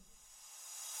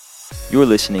You're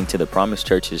listening to the Promise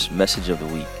Church's Message of the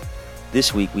Week.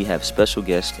 This week we have special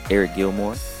guest Eric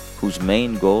Gilmour, whose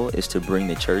main goal is to bring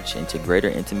the church into greater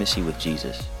intimacy with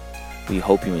Jesus. We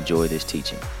hope you enjoy this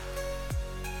teaching.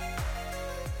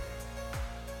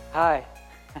 Hi.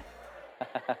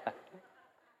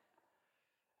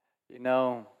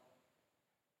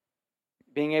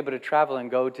 Being able to travel and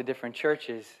go to different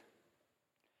churches,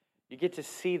 you get to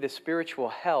see the spiritual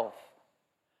health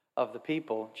of the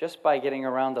people just by getting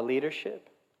around the leadership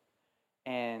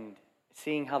and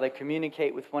seeing how they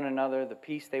communicate with one another, the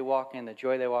peace they walk in, the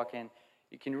joy they walk in.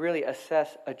 You can really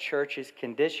assess a church's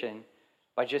condition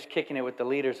by just kicking it with the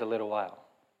leaders a little while.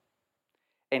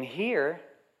 And here,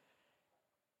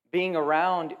 being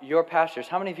around your pastors,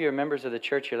 how many of you are members of the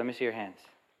church here? Let me see your hands.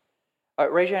 All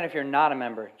right, raise your hand if you're not a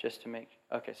member, just to make...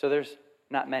 Okay, so there's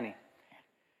not many.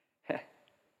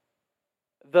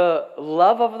 The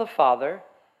love of the Father,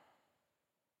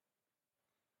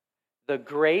 the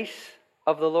grace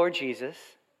of the Lord Jesus,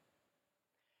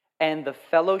 and the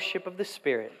fellowship of the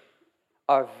Spirit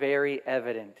are very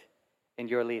evident in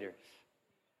your leaders.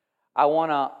 I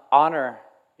want to honor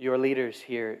your leaders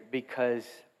here because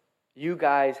you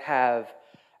guys have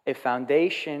a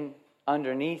foundation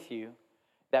underneath you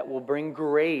that will bring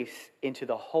grace into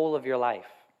the whole of your life.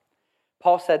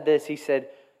 Paul said this, he said,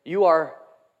 "You are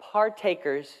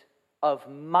partakers of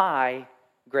my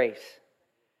grace."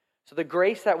 So the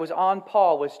grace that was on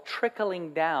Paul was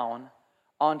trickling down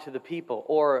onto the people,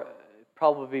 or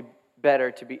probably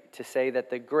better to say that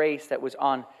the grace that was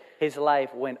on his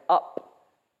life went up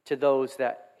to those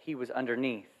that he was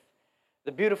underneath.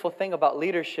 The beautiful thing about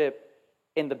leadership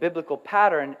in the biblical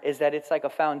pattern is that it's like a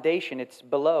foundation, it's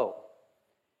below.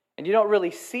 And you don't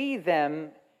really see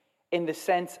them in the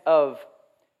sense of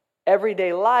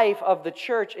everyday life of the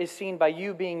church is seen by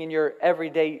you being in your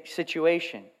everyday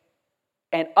situation.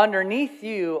 And underneath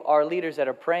you are leaders that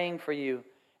are praying for you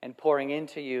and pouring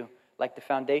into you like the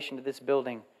foundation of this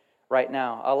building right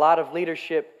now. A lot of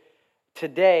leadership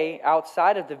today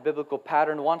outside of the biblical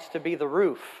pattern wants to be the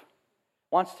roof,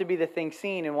 wants to be the thing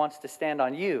seen and wants to stand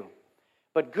on you.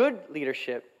 But good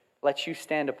leadership lets you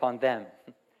stand upon them.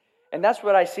 And that's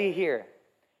what I see here.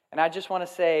 And I just want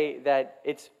to say that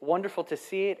it's wonderful to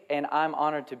see it, and I'm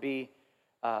honored to be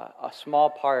a small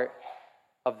part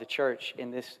of the church in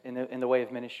the way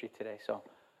of ministry today. So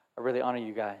I really honor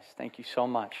you guys. Thank you so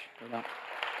much.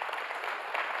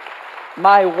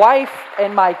 My wife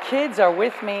and my kids are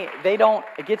with me. They don't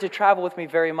get to travel with me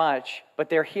very much, but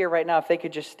they're here right now. If they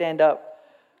could just stand up,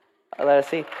 let us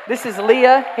see. This is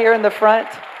Leah here in the front.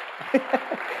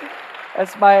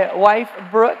 That's my wife,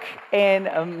 Brooke,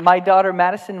 and my daughter,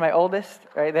 Madison, my oldest,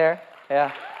 right there.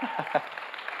 Yeah.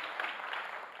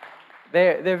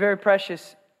 They're very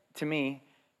precious to me.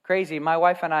 Crazy. My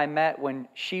wife and I met when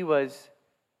she was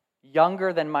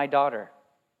younger than my daughter.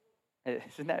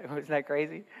 Wasn't that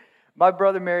crazy? My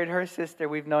brother married her sister.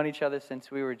 We've known each other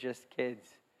since we were just kids.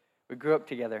 We grew up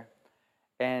together.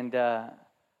 And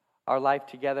our life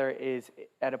together is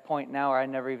at a point now where I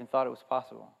never even thought it was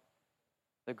possible.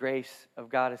 The grace of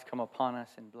God has come upon us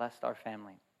and blessed our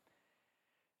family.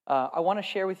 I want to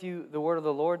share with you the word of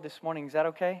the Lord this morning. Is that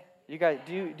okay? You guys,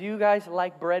 do you guys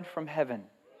like bread from heaven?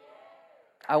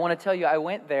 I want to tell you, I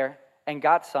went there and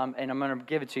got some, and I'm going to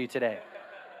give it to you today.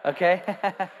 Okay?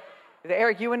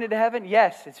 Eric, you went into heaven?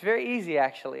 Yes, it's very easy,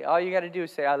 actually. All you got to do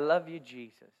is say, "I love you,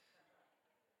 Jesus.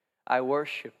 I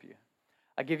worship you.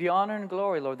 I give you honor and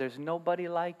glory, Lord. There's nobody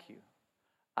like you.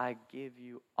 I give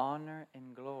you honor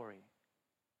and glory.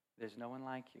 There's no one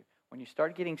like you." When you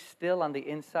start getting still on the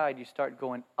inside, you start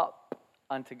going up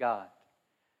unto God.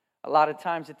 A lot of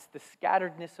times it's the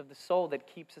scatteredness of the soul that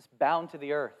keeps us bound to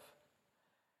the earth.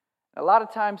 A lot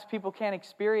of times people can't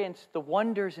experience the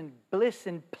wonders and bliss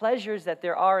and pleasures that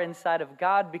there are inside of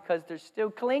God because they're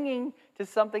still clinging to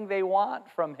something they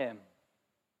want from Him.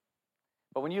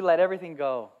 But when you let everything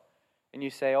go and you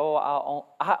say, "Oh,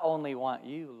 I only want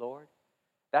you, Lord,"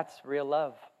 that's real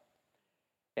love.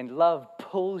 And love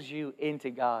pulls you into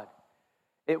God.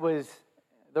 It was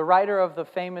the writer of the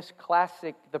famous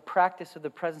classic, The Practice of the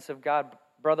Presence of God,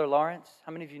 Brother Lawrence.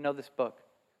 How many of you know this book?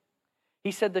 He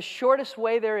said, the shortest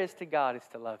way there is to God is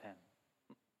to love Him.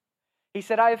 He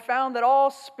said, "I have found that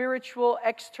all spiritual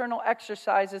external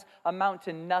exercises amount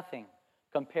to nothing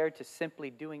compared to simply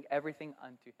doing everything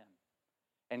unto Him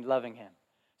and loving Him."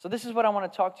 So this is what I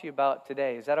want to talk to you about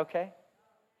today. Is that okay?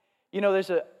 You know,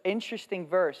 there's an interesting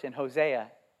verse in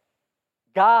Hosea.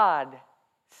 God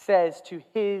says to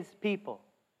His people,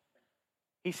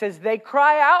 He says, "They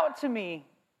cry out to me,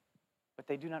 but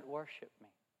they do not worship me."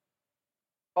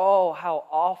 Oh, how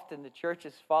often the church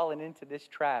has fallen into this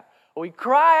trap. We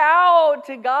cry out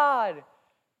to God,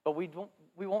 but we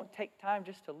won't take time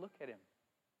just to look at Him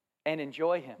and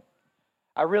enjoy Him.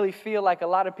 I really feel like a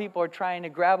lot of people are trying to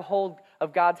grab hold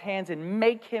of God's hands and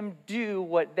make Him do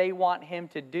what they want Him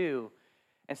to do,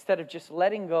 instead of just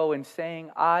letting go and saying,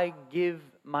 I give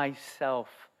myself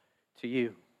to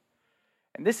you.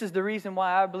 And this is the reason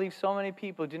why I believe so many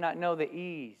people do not know the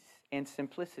ease and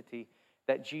simplicity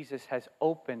that Jesus has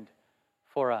opened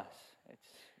for us. It's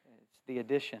the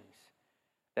additions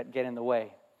that get in the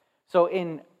way. So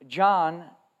in John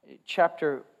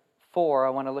chapter 4, I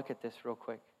want to look at this real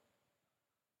quick.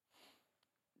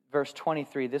 Verse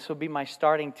 23, this will be my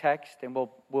starting text, and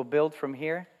we'll build from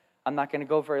here. I'm not going to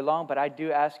go very long, but I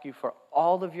do ask you for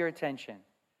all of your attention.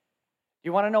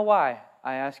 You want to know why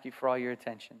I ask you for all your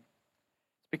attention?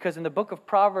 It's because in the book of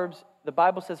Proverbs, the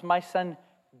Bible says, my son,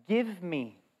 give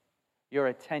me your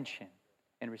attention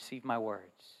and receive my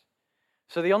words.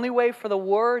 So the only way for the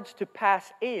words to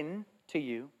pass in to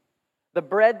you, the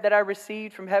bread that I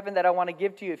received from heaven that I want to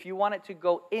give to you, if you want it to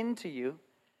go into you,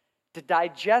 to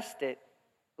digest it,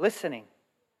 listening,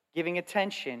 giving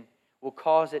attention will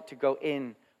cause it to go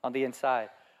in on the inside.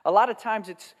 A lot of times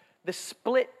it's the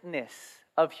splitness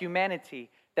of humanity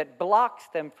that blocks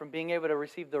them from being able to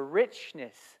receive the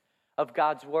richness of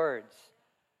God's words.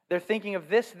 They're thinking of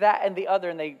this, that, and the other,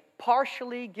 and they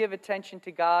partially give attention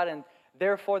to God, and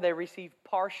therefore they receive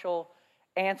partial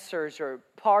answers or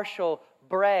partial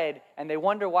bread, and they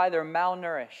wonder why they're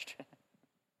malnourished.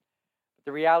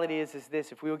 The reality is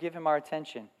this: if we will give Him our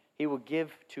attention, He will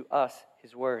give to us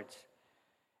His words.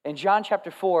 In John chapter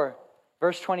 4,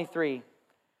 verse 23,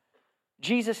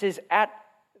 Jesus is at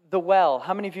the well.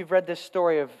 How many of you have read this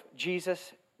story of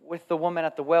Jesus with the woman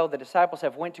at the well? The disciples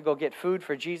have went to go get food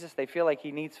for Jesus. They feel like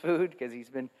He needs food because he's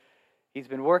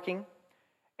been working.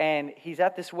 And He's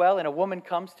at this well, and a woman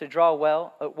comes to draw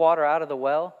water out of the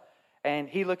well. And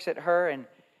He looks at her,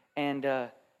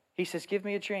 and He says, give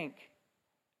me a drink.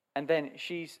 And then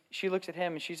she looks at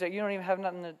Him, and she's like, you don't even have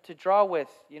nothing to draw with.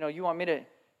 You want me to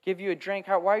give you a drink?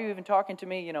 Why are you even talking to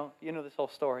me? You know this whole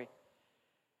story.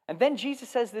 And then Jesus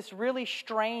says this really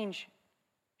strange.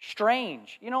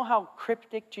 You know how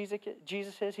cryptic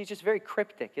Jesus is? He's just very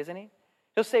cryptic, isn't He?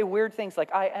 He'll say weird things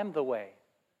like, I am the way.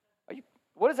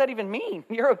 What does that even mean?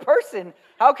 You're a person.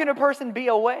 How can a person be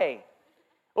a way?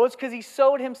 Well, it's because He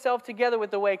sewed Himself together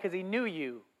with the way, because He knew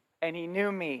you and He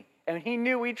knew me. And He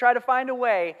knew we'd try to find a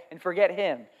way and forget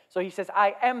Him. So He says,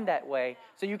 I am that way.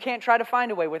 So you can't try to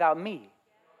find a way without me.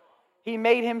 He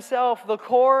made Himself the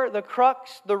core, the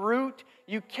crux, the root.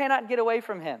 You cannot get away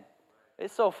from Him.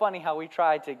 It's so funny how we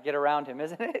try to get around Him,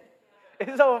 isn't it?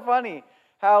 It's so funny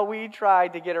how we try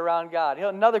to get around God.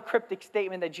 Another cryptic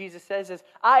statement that Jesus says is,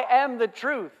 I am the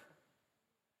truth.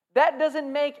 That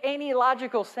doesn't make any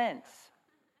logical sense.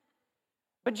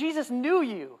 But Jesus knew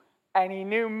you, and He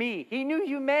knew me. He knew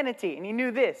humanity, and He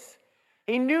knew this.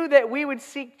 He knew that we would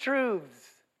seek truths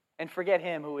and forget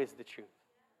Him who is the truth.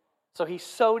 So He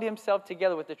sewed Himself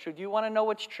together with the truth. Do you want to know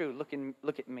what's true? Look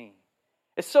at me.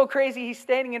 It's so crazy. He's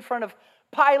standing in front of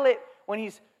Pilate when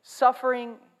he's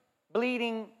suffering,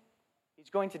 bleeding. He's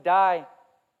going to die.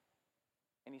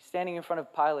 And He's standing in front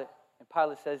of Pilate. And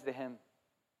Pilate says to Him,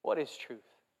 what is truth?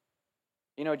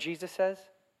 You know what Jesus says?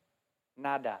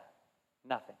 Nada.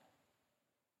 Nothing.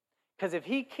 Because if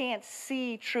He can't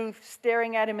see truth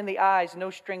staring at Him in the eyes,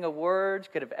 no string of words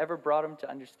could have ever brought Him to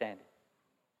understand it.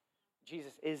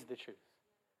 Jesus is the truth.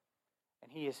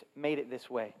 And He has made it this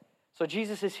way. So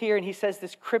Jesus is here, and He says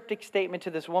this cryptic statement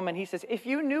to this woman. He says, if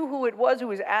you knew who it was who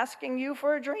was asking you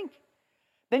for a drink,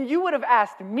 then you would have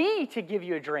asked me to give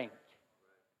you a drink.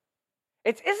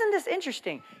 Isn't this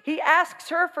interesting? He asks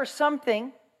her for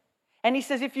something, and He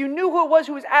says, if you knew who it was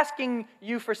who was asking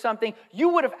you for something, you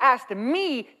would have asked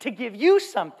me to give you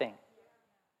something.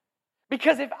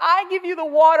 Because if I give you the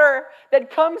water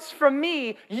that comes from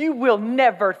me, you will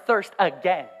never thirst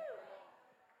again.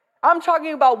 I'm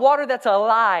talking about water that's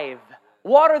alive.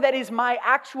 Water that is my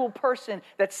actual person,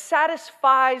 that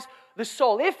satisfies the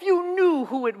soul. If you knew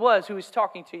who it was who was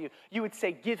talking to you, you would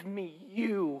say, give me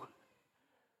you.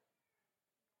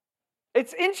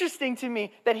 It's interesting to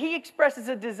me that He expresses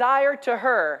a desire to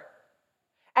her,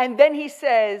 and then He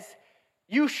says,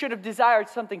 you should have desired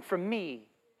something from me,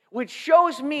 which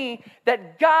shows me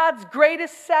that God's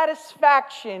greatest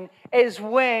satisfaction is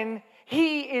when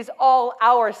He is all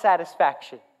our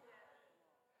satisfaction.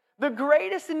 The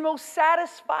greatest and most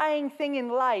satisfying thing in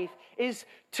life is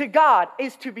to God,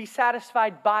 is to be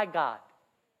satisfied by God.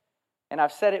 And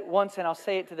I've said it once, and I'll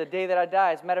say it to the day that I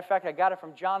die. As a matter of fact, I got it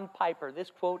from John Piper.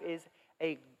 This quote is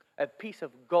a a piece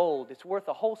of gold. It's worth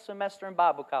a whole semester in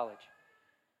Bible college.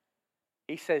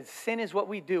 He says, sin is what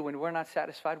we do when we're not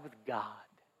satisfied with God.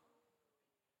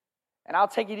 And I'll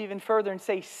take it even further and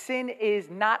say, sin is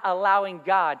not allowing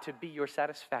God to be your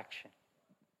satisfaction.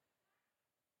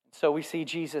 So we see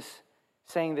Jesus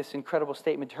saying this incredible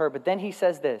statement to her. But then he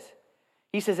says this.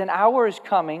 He says, an hour is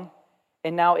coming,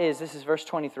 and now is, this is verse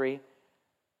 23,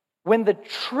 when the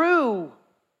true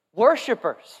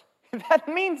worshipers, that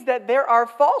means that there are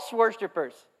false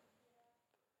worshipers.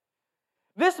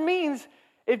 This means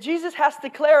if Jesus has to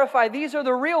clarify these are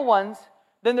the real ones,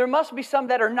 then there must be some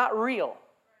that are not real.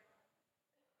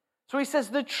 So he says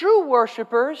the true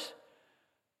worshipers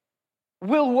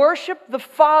will worship the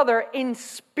Father in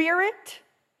spirit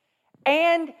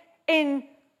and in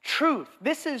truth.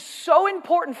 This is so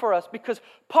important for us because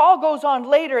Paul goes on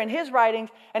later in his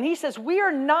writings and he says we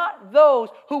are not those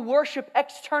who worship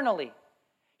externally.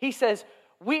 He says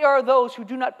we are those who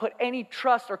do not put any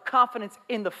trust or confidence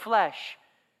in the flesh.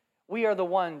 We are the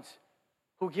ones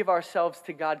who give ourselves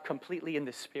to God completely in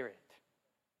the Spirit.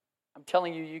 I'm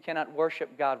telling you, you cannot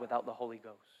worship God without the Holy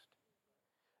Ghost.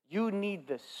 You need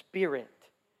the Spirit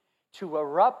to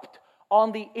erupt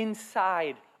on the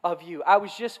inside of you. I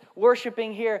was just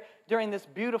worshiping here during this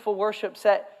beautiful worship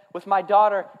set with my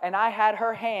daughter, and I had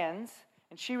her hands,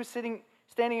 and she was standing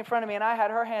in front of me, and I had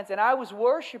her hands, and I was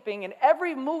worshiping, and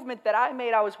every movement that I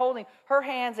made, I was holding her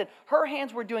hands, and her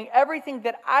hands were doing everything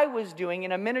that I was doing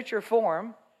in a miniature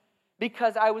form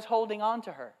because I was holding on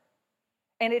to her.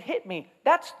 And it hit me.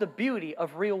 That's the beauty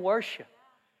of real worship.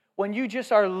 When you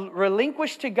just are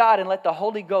relinquished to God and let the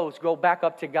Holy Ghost go back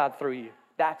up to God through you.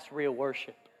 That's real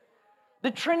worship.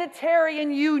 The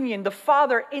Trinitarian union, the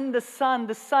Father in the Son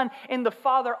in the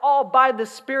Father, all by the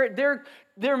Spirit,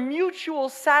 their mutual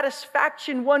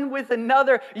satisfaction one with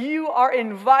another. You are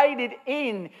invited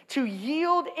in to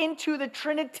yield into the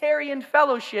Trinitarian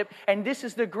fellowship, and this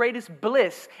is the greatest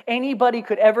bliss anybody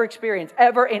could ever experience,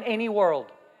 ever in any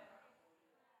world.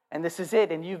 And this is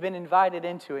it, and you've been invited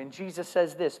into it. And Jesus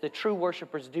says this, the true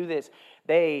worshipers do this.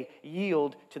 They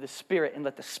yield to the Spirit and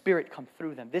let the Spirit come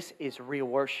through them. This is real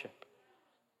worship.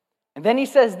 And then he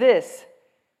says this,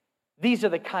 these are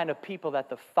the kind of people that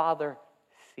the Father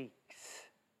seeks.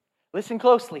 Listen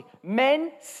closely.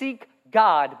 Men seek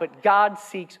God, but God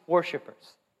seeks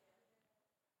worshipers.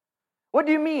 What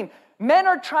do you mean? Men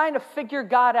are trying to figure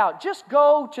God out. Just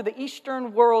go to the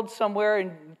Eastern world somewhere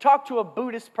and talk to a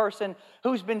Buddhist person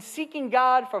who's been seeking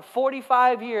God for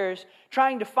 45 years,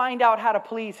 trying to find out how to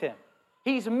please Him.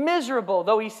 He's miserable.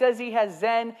 Though he says he has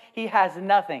Zen, he has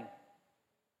nothing.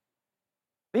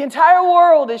 The entire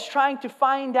world is trying to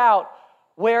find out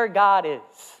where God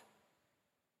is.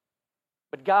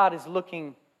 But God is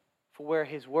looking for where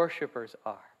His worshipers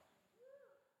are.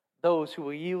 Those who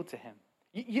will yield to Him.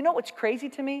 You know what's crazy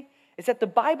to me? Is that the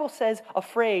Bible says a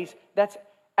phrase that's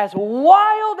as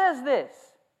wild as this.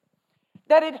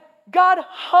 That God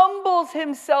humbles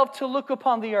Himself to look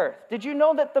upon the earth. Did you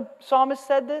know that the psalmist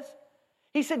said this?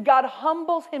 He said God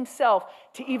humbles Himself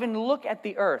to even look at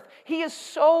the earth. He is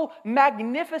so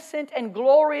magnificent and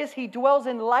glorious. He dwells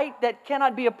in light that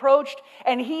cannot be approached.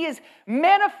 And He is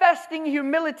manifesting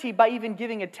humility by even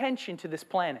giving attention to this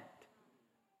planet.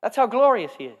 That's how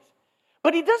glorious He is.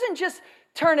 But He doesn't just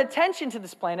turn attention to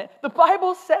this planet. The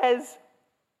Bible says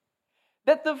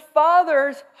that the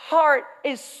Father's heart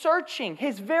is searching.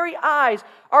 His very eyes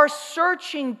are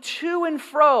searching to and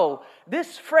fro.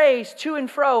 This phrase, to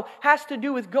and fro, has to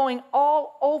do with going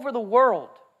all over the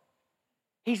world.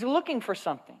 He's looking for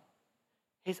something.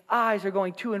 His eyes are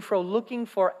going to and fro, looking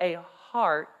for a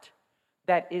heart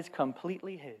that is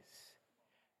completely His.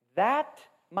 That,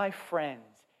 my friends,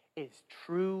 is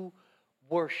true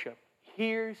worship.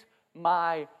 Here's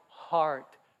my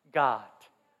heart, God.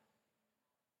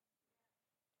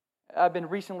 I've been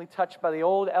recently touched by the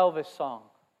old Elvis song,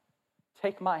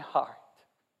 Take My Heart.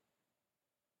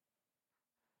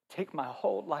 Take my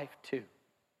whole life too.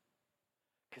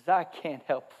 Because I can't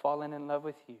help falling in love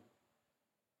with you.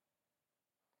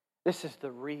 This is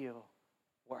the real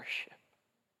worship.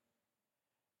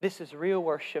 This is real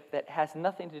worship that has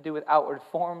nothing to do with outward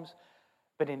forms,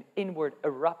 but an inward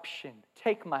eruption.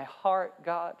 Take my heart,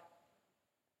 God,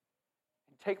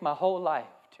 and take my whole life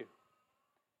too,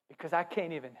 because I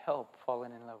can't even help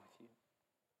falling in love with you.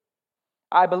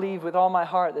 I believe with all my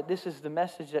heart that this is the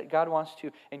message that God wants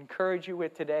to encourage you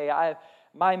with today.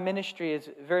 My ministry is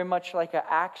very much like a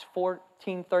Acts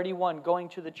 14:31, going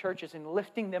to the churches and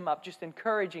lifting them up, just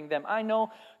encouraging them. I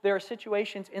know there are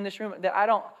situations in this room that I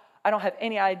don't have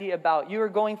any idea about. You are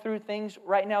going through things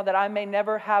right now that I may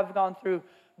never have gone through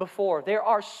before. There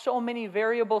are so many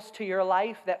variables to your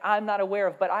life that I'm not aware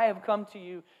of, but I have come to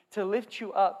you to lift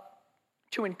you up,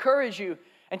 to encourage you,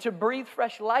 and to breathe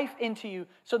fresh life into you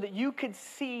so that you could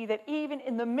see that even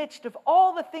in the midst of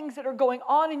all the things that are going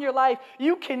on in your life,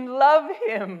 you can love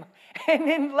Him. And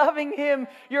in loving Him,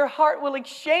 your heart will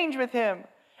exchange with Him.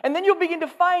 And then you'll begin to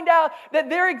find out that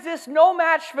there exists no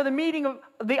match for the meeting of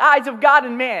the eyes of God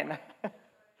and man.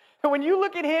 And when you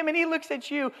look at Him and He looks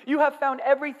at you, you have found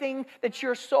everything that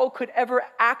your soul could ever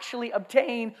actually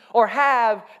obtain or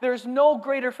have. There's no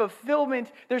greater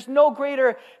fulfillment, there's no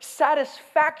greater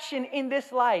satisfaction in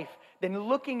this life than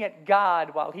looking at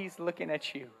God while He's looking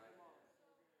at you.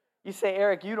 You say,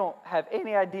 Eric, you don't have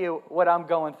any idea what I'm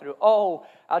going through. Oh,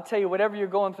 I'll tell you, whatever you're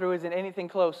going through isn't anything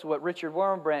close to what Richard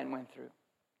Wurmbrand went through.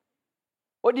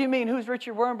 What do you mean? Who's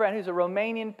Richard Wurmbrand? Who's a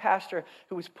Romanian pastor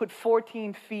who was put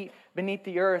 14 feet beneath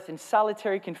the earth in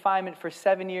solitary confinement for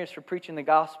 7 years for preaching the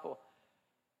gospel.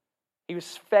 He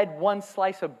was fed one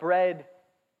slice of bread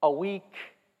a week.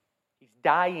 He's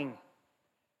dying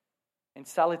in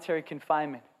solitary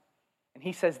confinement. And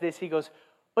he says this, he goes,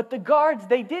 but the guards,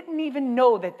 they didn't even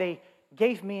know that they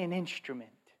gave me an instrument.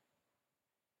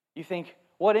 You think,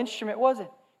 what instrument was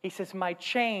it? He says, my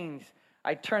chains,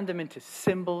 I turned them into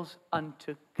symbols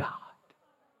unto God.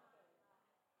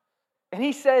 And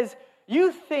he says,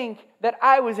 you think that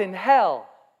I was in hell.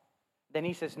 Then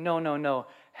he says, no.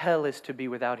 Hell is to be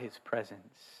without His presence.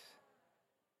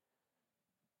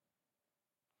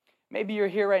 Maybe you're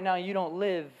here right now and you don't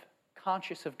live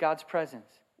conscious of God's presence.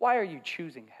 Why are you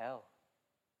choosing hell?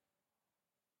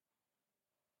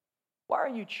 Why are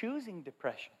you choosing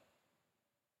depression?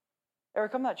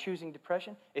 Eric, I'm not choosing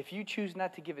depression. If you choose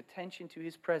not to give attention to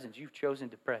His presence, you've chosen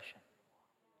depression.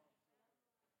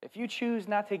 If you choose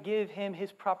not to give Him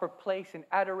His proper place in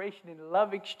adoration and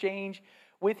love exchange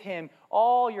with Him,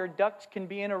 all your ducks can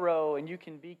be in a row and you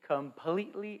can be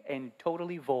completely and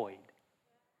totally void.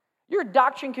 Your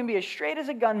doctrine can be as straight as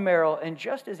a gun barrel and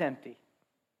just as empty.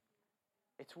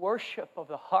 It's worship of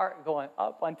the heart going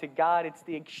up unto God. It's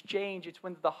the exchange. It's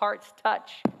when the hearts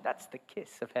touch. That's the kiss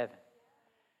of heaven.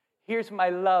 Here's my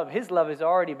love. His love has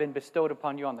already been bestowed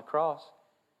upon you on the cross.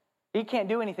 He can't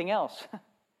do anything else.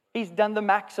 He's done the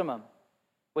maximum.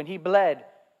 When He bled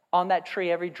on that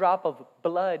tree, every drop of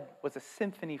blood was a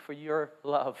symphony for your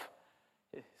love.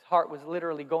 His heart was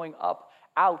literally going up,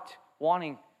 out,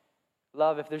 wanting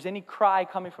love. If there's any cry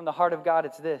coming from the heart of God,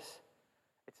 it's this.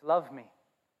 It's love me.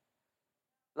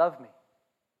 Love me.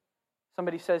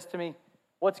 Somebody says to me,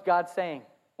 what's God saying?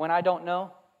 When I don't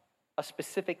know a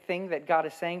specific thing that God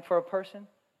is saying for a person,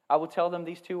 I will tell them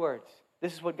these two words.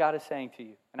 This is what God is saying to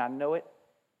you. And I know it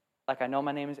like I know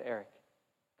my name is Eric.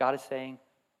 God is saying,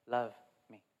 love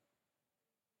me.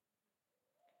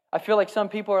 I feel like some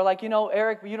people are like,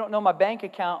 Eric, you don't know my bank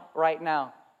account right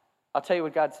now. I'll tell you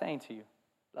what God's saying to you.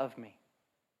 Love me.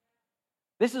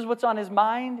 This is what's on His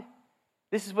mind.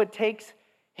 This is what takes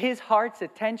His heart's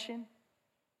attention,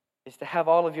 is to have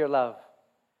all of your love.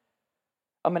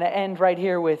 I'm going to end right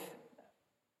here with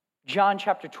John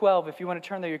chapter 12. If you want to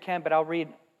turn there, you can, but I'll read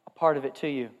a part of it to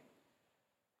you.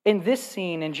 In this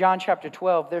scene in John chapter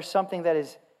 12, there's something that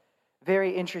is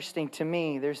very interesting to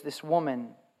me. There's this woman.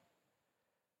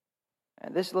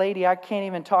 And this lady, I can't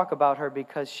even talk about her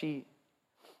because she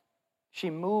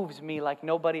moves me like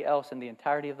nobody else in the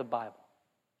entirety of the Bible.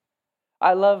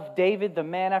 I love David, the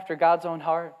man after God's own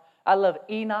heart. I love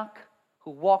Enoch, who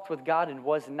walked with God and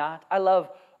was not. I love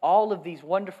all of these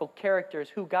wonderful characters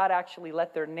who God actually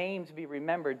let their names be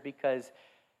remembered because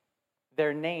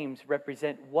their names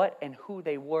represent what and who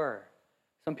they were.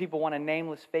 Some people want a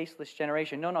nameless, faceless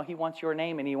generation. No, He wants your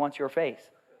name and He wants your face.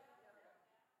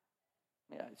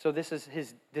 Yeah, so this is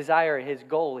His desire, His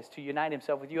goal is to unite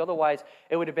Himself with you. Otherwise,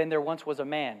 it would have been there once was a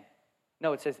man.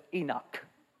 No, it says Enoch.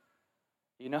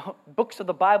 Books of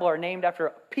the Bible are named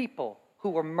after people who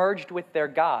were merged with their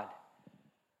God.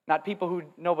 Not people who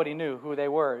nobody knew who they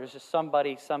were. It was just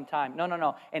somebody, sometime.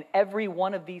 No. And every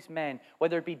one of these men,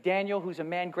 whether it be Daniel, who's a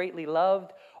man greatly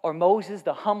loved, or Moses,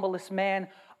 the humblest man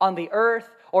on the earth,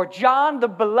 or John, the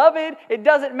beloved, it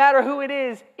doesn't matter who it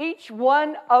is. Each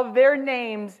one of their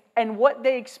names and what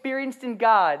they experienced in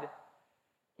God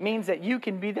means that you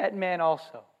can be that man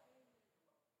also.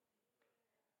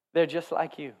 They're just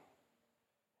like you.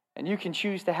 And you can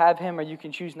choose to have Him or you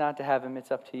can choose not to have Him. It's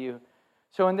up to you.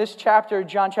 So in this chapter,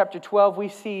 John chapter 12, we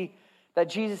see that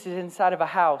Jesus is inside of a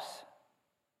house.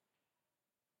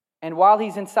 And while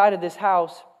He's inside of this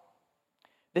house,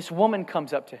 this woman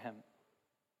comes up to Him.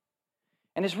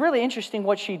 And it's really interesting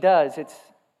what she does. It's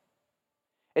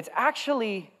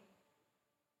actually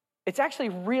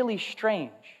really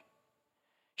strange.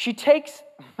 She takes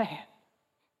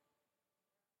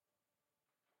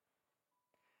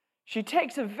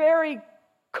a very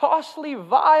costly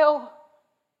vial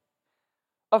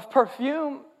of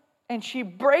perfume, and she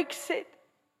breaks it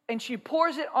and she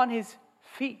pours it on his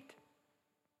feet.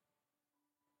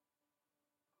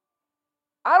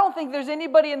 I don't think there's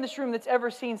anybody in this room that's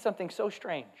ever seen something so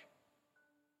strange.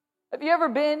 Have you ever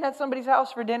been at somebody's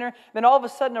house for dinner, then all of a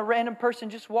sudden a random person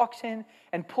just walks in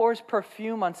and pours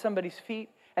perfume on somebody's feet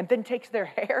and then takes their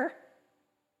hair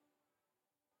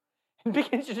and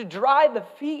begins to dry the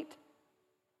feet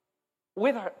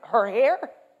with her hair?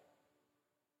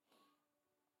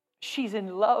 She's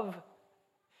in love.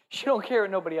 She don't care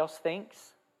what nobody else thinks.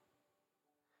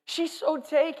 She's so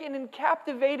taken and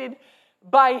captivated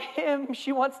by him,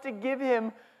 she wants to give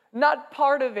him not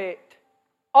part of it,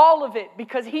 all of it,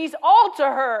 because he's all to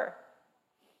her.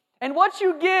 And what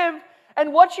you give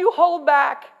and what you hold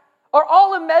back are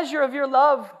all a measure of your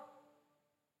love.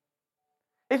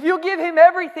 If you give him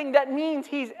everything, that means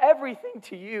he's everything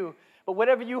to you. But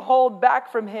whatever you hold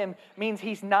back from him means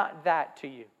he's not that to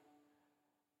you.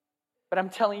 But I'm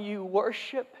telling you,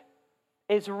 worship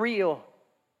is real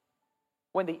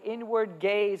when the inward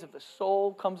gaze of the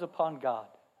soul comes upon God.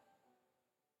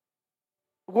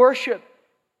 Worship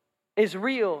is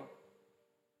real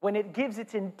when it gives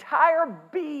its entire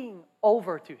being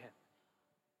over to him.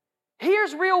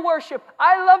 Here's real worship.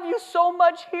 I love you so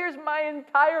much. Here's my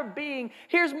entire being.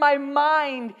 Here's my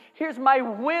mind. Here's my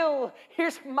will.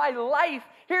 Here's my life.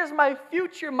 Here's my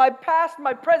future, my past,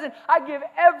 my present. I give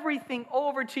everything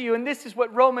over to you. And this is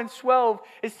what Romans 12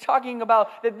 is talking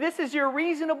about. That this is your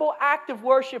reasonable act of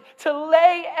worship. To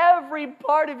lay every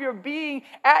part of your being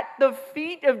at the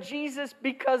feet of Jesus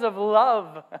because of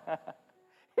love.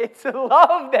 It's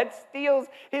love that steals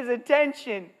his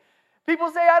attention.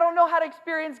 People say, I don't know how to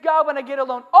experience God when I get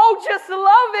alone. Oh, just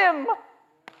love him.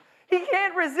 He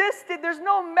can't resist it. There's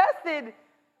no method.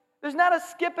 There's not a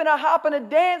skip and a hop and a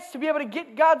dance to be able to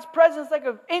get God's presence like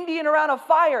an Indian around a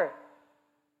fire.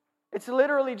 It's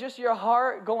literally just your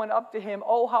heart going up to him.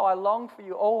 Oh, how I long for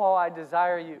you. Oh, how I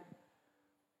desire you.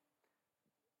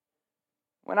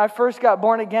 When I first got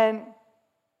born again,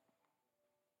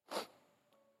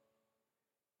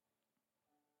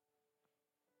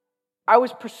 I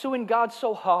was pursuing God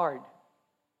so hard.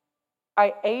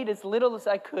 I ate as little as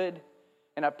I could,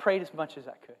 and I prayed as much as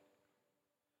I could.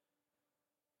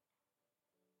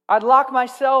 I'd lock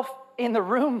myself in the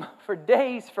room for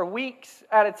days, for weeks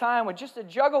at a time with just a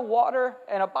jug of water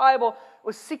and a Bible,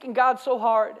 was seeking God so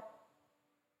hard.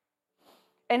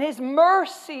 And his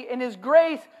mercy and his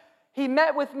grace, he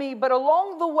met with me. But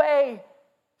along the way,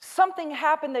 something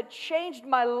happened that changed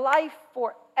my life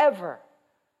forever.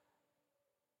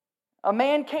 A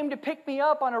man came to pick me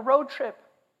up on a road trip,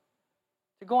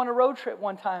 to go on a road trip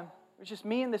one time. It was just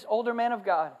me and this older man of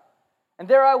God. And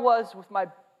there I was with my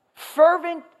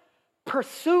fervent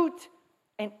pursuit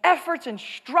and efforts and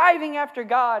striving after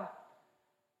God.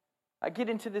 I get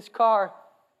into this car,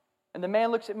 and the man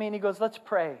looks at me and he goes, let's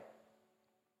pray.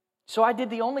 So I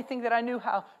did the only thing that I knew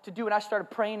how to do, and I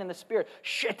started praying in the Spirit.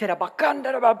 Just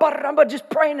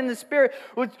praying in the Spirit,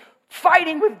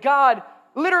 fighting with God.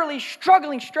 Literally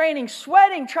struggling, straining,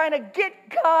 sweating, trying to get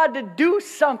God to do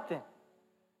something.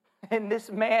 And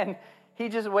this man, he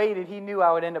just waited. He knew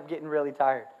I would end up getting really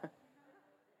tired.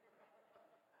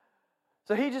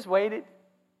 So he just waited.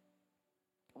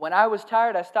 When I was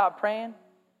tired, I stopped praying.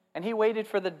 And he waited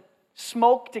for the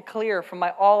smoke to clear from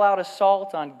my all-out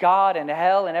assault on God and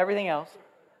hell and everything else.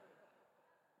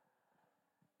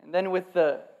 And then with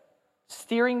the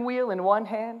steering wheel in one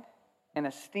hand and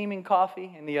a steaming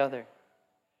coffee in the other,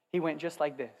 he went just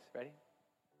like this. Ready?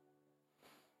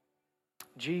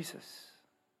 Jesus,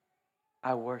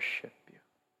 I worship you.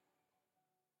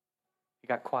 He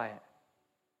got quiet.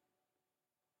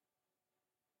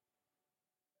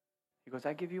 He goes,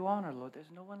 I give you honor, Lord. There's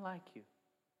no one like you.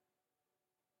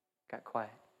 Got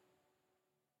quiet.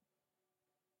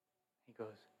 He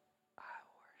goes, I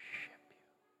worship you.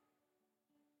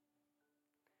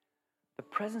 The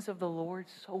presence of the Lord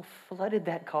so flooded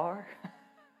that car.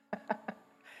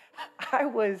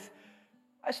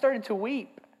 I started to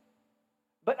weep.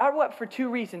 But I wept for two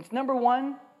reasons. Number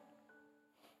one,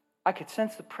 I could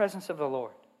sense the presence of the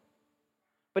Lord.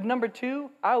 But number two,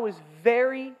 I was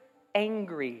very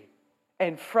angry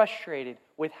and frustrated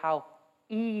with how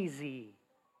easy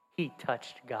he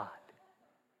touched God.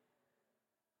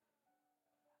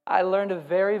 I learned a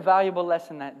very valuable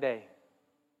lesson that day.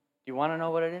 You want to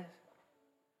know what it is?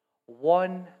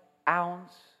 1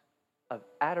 ounce of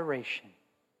adoration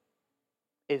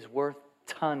is worth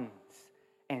tons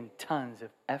and tons of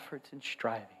efforts and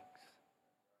strivings.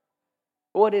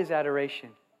 What is adoration?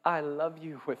 I love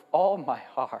you with all my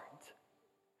heart.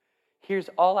 Here's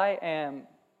all I am,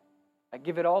 I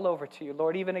give it all over to you,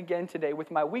 Lord, even again today.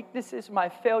 With my weaknesses, my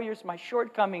failures, my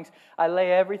shortcomings, I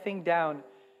lay everything down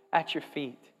at your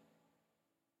feet.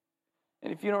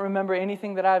 And if you don't remember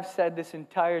anything that I've said this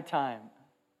entire time,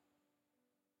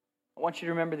 I want you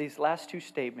to remember these last two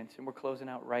statements, and we're closing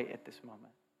out right at this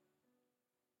moment.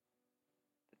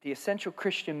 The essential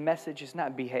Christian message is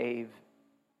not behave,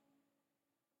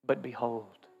 but behold.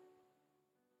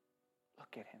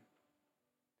 Look at him.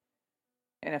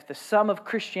 And if the sum of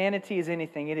Christianity is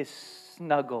anything, it is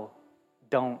snuggle,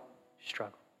 don't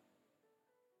struggle.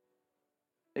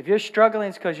 If you're struggling,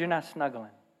 it's because you're not snuggling.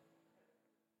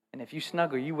 And if you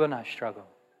snuggle, you will not struggle.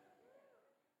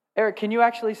 Eric, can you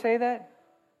actually say that?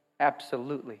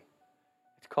 Absolutely.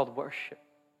 It's called worship.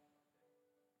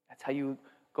 That's how you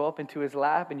go up into his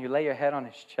lap and you lay your head on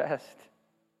his chest.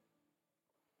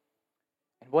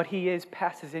 And what he is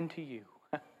passes into you.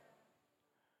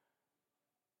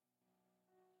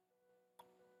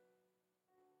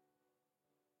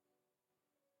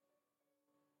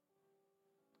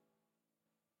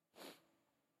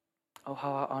 Oh,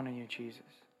 how I honor you, Jesus.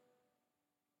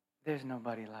 There's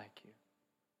nobody like you.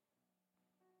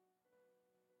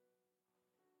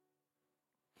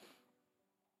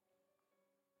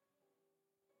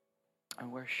 I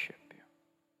worship you.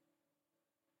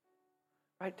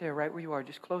 Right there, right where you are,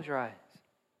 just close your eyes.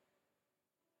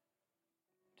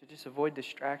 To just avoid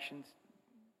distractions.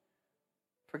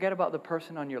 Forget about the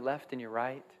person on your left and your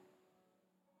right.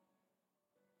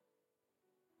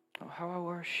 Oh, how I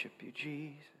worship you,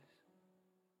 Jesus.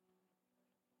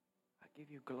 I give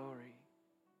you glory.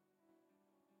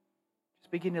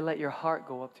 Just begin to let your heart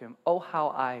go up to him. Oh, how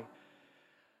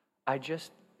I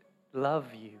just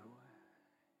love you.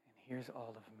 And here's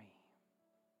all of me.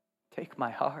 Take my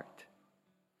heart.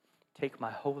 Take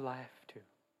my whole life.